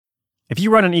If you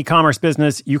run an e-commerce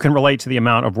business, you can relate to the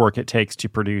amount of work it takes to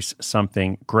produce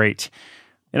something great.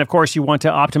 And of course, you want to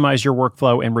optimize your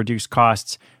workflow and reduce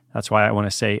costs. That's why I want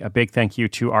to say a big thank you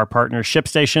to our partner,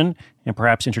 ShipStation, and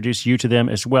perhaps introduce you to them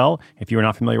as well. If you are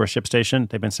not familiar with ShipStation,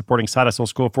 they've been supporting Side Hustle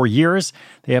School for years.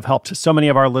 They have helped so many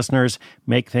of our listeners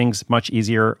make things much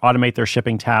easier, automate their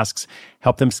shipping tasks,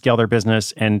 help them scale their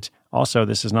business, and also,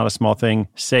 this is not a small thing,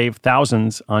 save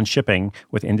thousands on shipping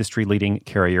with industry-leading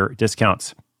carrier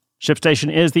discounts.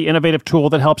 ShipStation is the innovative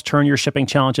tool that helps turn your shipping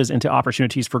challenges into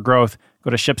opportunities for growth. Go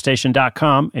to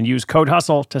ShipStation.com and use code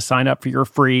HUSTLE to sign up for your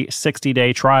free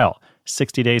 60-day trial.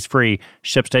 60 days free.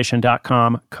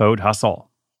 ShipStation.com, code HUSTLE.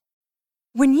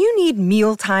 When you need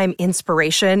mealtime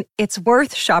inspiration, it's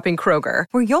worth shopping Kroger,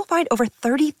 where you'll find over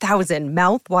 30,000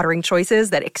 mouth-watering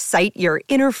choices that excite your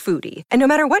inner foodie. And no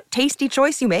matter what tasty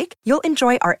choice you make, you'll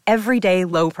enjoy our everyday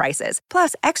low prices,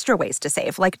 plus extra ways to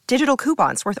save, like digital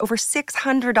coupons worth over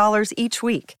 $600 each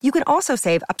week. You can also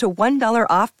save up to $1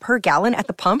 off per gallon at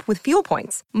the pump with fuel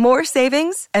points. More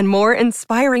savings and more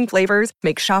inspiring flavors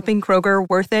make shopping Kroger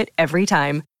worth it every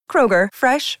time. Kroger,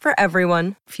 fresh for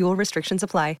everyone. Fuel restrictions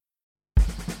apply.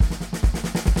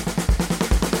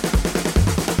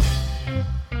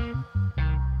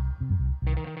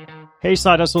 Hey,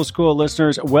 Side Hustle School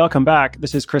listeners, welcome back.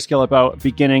 This is Chris Guillebeau,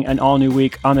 beginning an all-new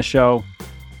week on the show.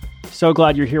 So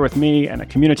glad you're here with me and a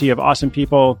community of awesome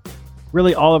people,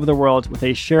 really all over the world, with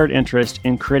a shared interest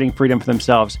in creating freedom for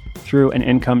themselves through an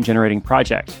income-generating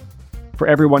project. For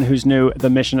everyone who's new,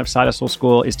 the mission of Side Hustle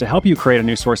School is to help you create a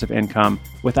new source of income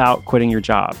without quitting your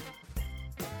job.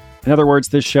 In other words,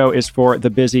 this show is for the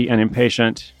busy and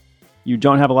impatient. You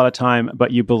don't have a lot of time,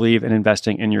 but you believe in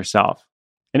investing in yourself.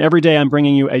 And every day I'm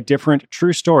bringing you a different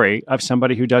true story of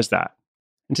somebody who does that.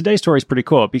 And today's story is pretty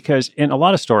cool because in a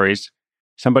lot of stories,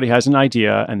 somebody has an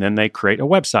idea and then they create a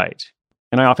website.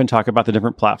 And I often talk about the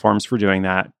different platforms for doing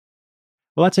that.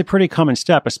 Well, that's a pretty common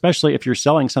step, especially if you're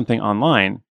selling something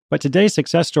online. But today's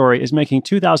success story is making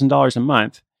 $2,000 a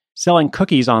month selling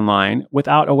cookies online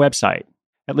without a website.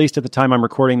 At least at the time I'm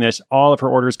recording this, all of her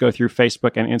orders go through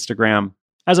Facebook and Instagram.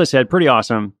 As I said, pretty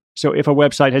awesome. So if a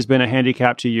website has been a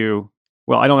handicap to you,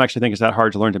 well, I don't actually think it's that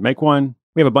hard to learn to make one.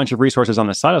 We have a bunch of resources on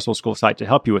the Side Hustle School site to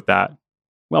help you with that.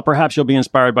 Well, perhaps you'll be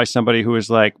inspired by somebody who is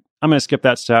like, I'm going to skip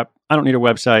that step. I don't need a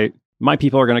website. My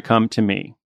people are going to come to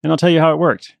me. And I'll tell you how it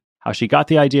worked, how she got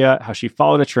the idea, how she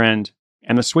followed a trend,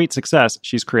 and the sweet success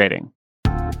she's creating.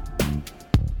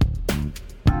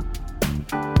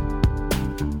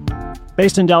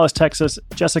 Based in Dallas, Texas,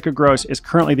 Jessica Gross is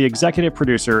currently the executive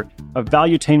producer of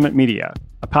Valuetainment Media,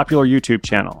 a popular YouTube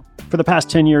channel. For the past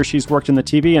 10 years, she's worked in the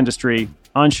TV industry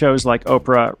on shows like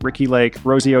Oprah, Ricki Lake,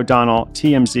 Rosie O'Donnell,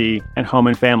 TMZ, and Home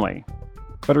and Family.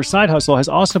 But her side hustle has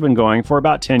also been going for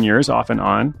about 10 years, off and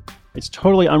on. It's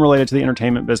totally unrelated to the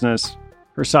entertainment business.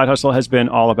 Her side hustle has been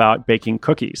all about baking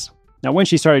cookies. Now, when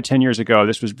she started 10 years ago,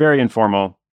 this was very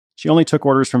informal. She only took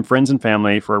orders from friends and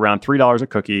family for around $3 a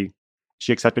cookie.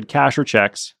 She accepted cash or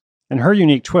checks. And her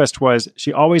unique twist was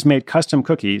she always made custom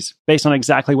cookies based on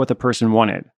exactly what the person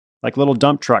wanted, like little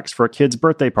dump trucks for a kid's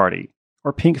birthday party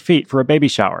or pink feet for a baby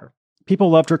shower. People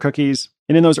loved her cookies,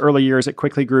 and in those early years, it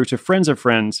quickly grew to friends of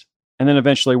friends, and then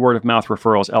eventually word-of-mouth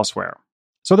referrals elsewhere.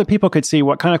 So that people could see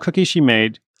what kind of cookies she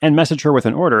made and message her with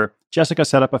an order, Jessica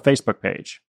set up a Facebook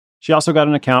page. She also got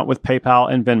an account with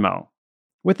PayPal and Venmo.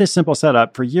 With this simple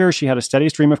setup, for years she had a steady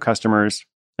stream of customers,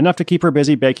 enough to keep her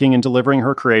busy baking and delivering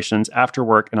her creations after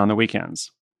work and on the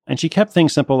weekends. And she kept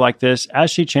things simple like this as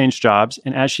she changed jobs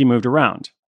and as she moved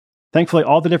around. Thankfully,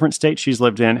 all the different states she's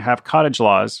lived in have cottage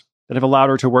laws that have allowed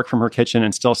her to work from her kitchen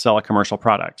and still sell a commercial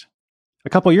product. A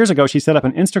couple years ago, she set up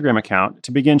an Instagram account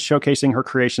to begin showcasing her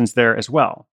creations there as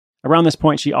well. Around this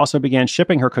point, she also began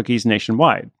shipping her cookies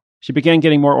nationwide. She began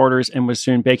getting more orders and was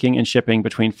soon baking and shipping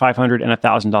between $500 and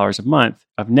 $1,000 a month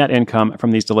of net income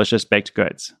from these delicious baked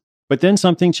goods. But then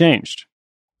something changed.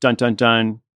 Dun, dun,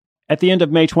 dun. At the end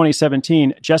of May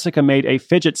 2017, Jessica made a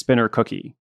fidget spinner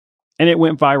cookie, and it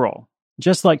went viral.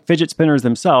 Just like fidget spinners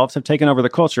themselves have taken over the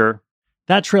culture,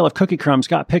 that trail of cookie crumbs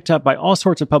got picked up by all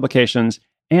sorts of publications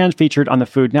and featured on the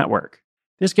Food Network.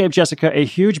 This gave Jessica a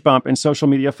huge bump in social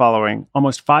media following,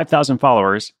 almost 5,000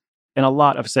 followers, and a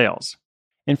lot of sales.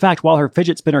 In fact, while her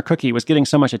fidget spinner cookie was getting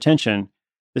so much attention,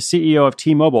 the CEO of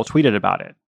T-Mobile tweeted about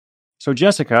it. So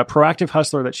Jessica, proactive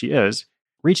hustler that she is,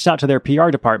 reached out to their PR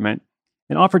department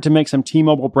and offered to make some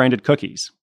T-Mobile branded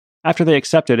cookies. After they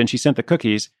accepted and she sent the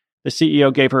cookies, the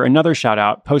CEO gave her another shout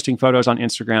out, posting photos on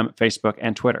Instagram, Facebook,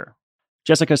 and Twitter.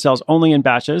 Jessica sells only in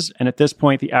batches, and at this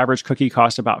point, the average cookie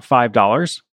costs about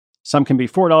 $5. Some can be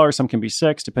 $4, some can be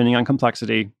 $6, depending on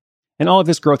complexity. And all of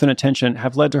this growth and attention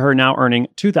have led to her now earning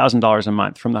 $2,000 a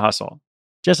month from the hustle.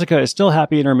 Jessica is still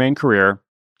happy in her main career.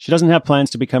 She doesn't have plans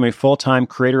to become a full-time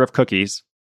creator of cookies,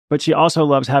 but she also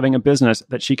loves having a business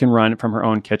that she can run from her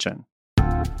own kitchen.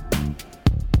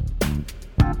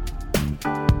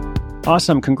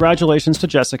 Awesome. Congratulations to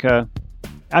Jessica.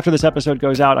 After this episode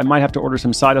goes out, I might have to order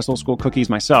some Side Hustle School cookies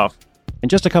myself. And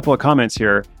just a couple of comments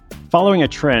here. Following a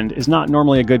trend is not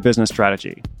normally a good business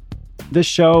strategy. This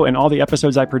show and all the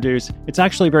episodes I produce, it's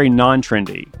actually very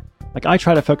non-trendy. Like, I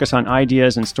try to focus on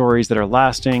ideas and stories that are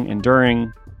lasting,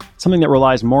 enduring, something that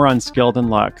relies more on skill than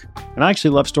luck. And I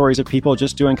actually love stories of people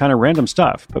just doing kind of random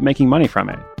stuff, but making money from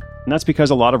it. And that's because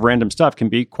a lot of random stuff can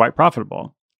be quite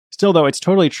profitable. Still, though, it's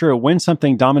totally true when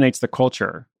something dominates the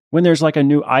culture, when there's like a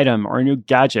new item or a new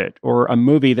gadget or a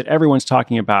movie that everyone's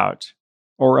talking about,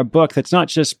 or a book that's not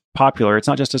just popular, it's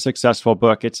not just a successful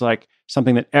book, it's like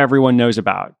something that everyone knows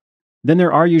about, then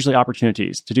there are usually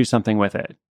opportunities to do something with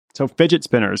it. So fidget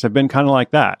spinners have been kind of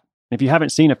like that. If you haven't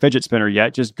seen a fidget spinner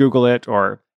yet, just Google it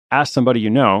or ask somebody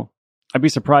you know. I'd be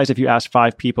surprised if you asked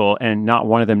 5 people and not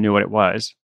one of them knew what it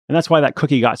was. And that's why that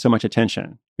cookie got so much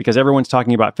attention, because everyone's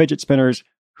talking about fidget spinners.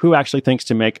 Who actually thinks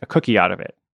to make a cookie out of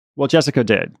it? Well, Jessica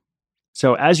did.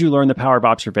 So as you learn the power of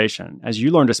observation, as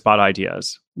you learn to spot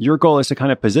ideas, your goal is to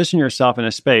kind of position yourself in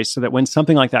a space so that when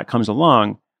something like that comes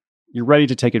along, you're ready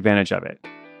to take advantage of it.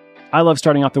 I love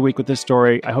starting off the week with this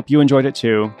story. I hope you enjoyed it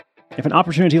too. If an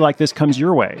opportunity like this comes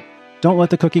your way, don't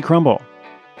let the cookie crumble.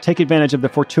 Take advantage of the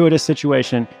fortuitous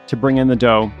situation to bring in the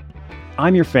dough.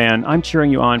 I'm your fan. I'm cheering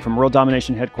you on from World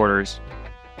Domination Headquarters.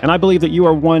 And I believe that you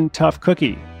are one tough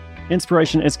cookie.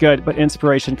 Inspiration is good, but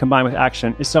inspiration combined with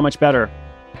action is so much better.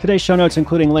 Today's show notes,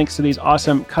 including links to these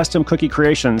awesome custom cookie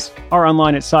creations, are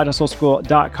online at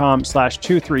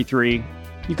sidehustleschool.com/233.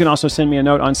 You can also send me a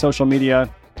note on social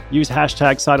media. Use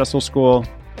hashtag SideHustleSchool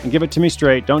and give it to me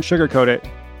straight. Don't sugarcoat it.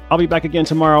 I'll be back again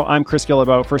tomorrow. I'm Chris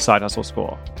Guillebeau for Side Hustle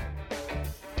School.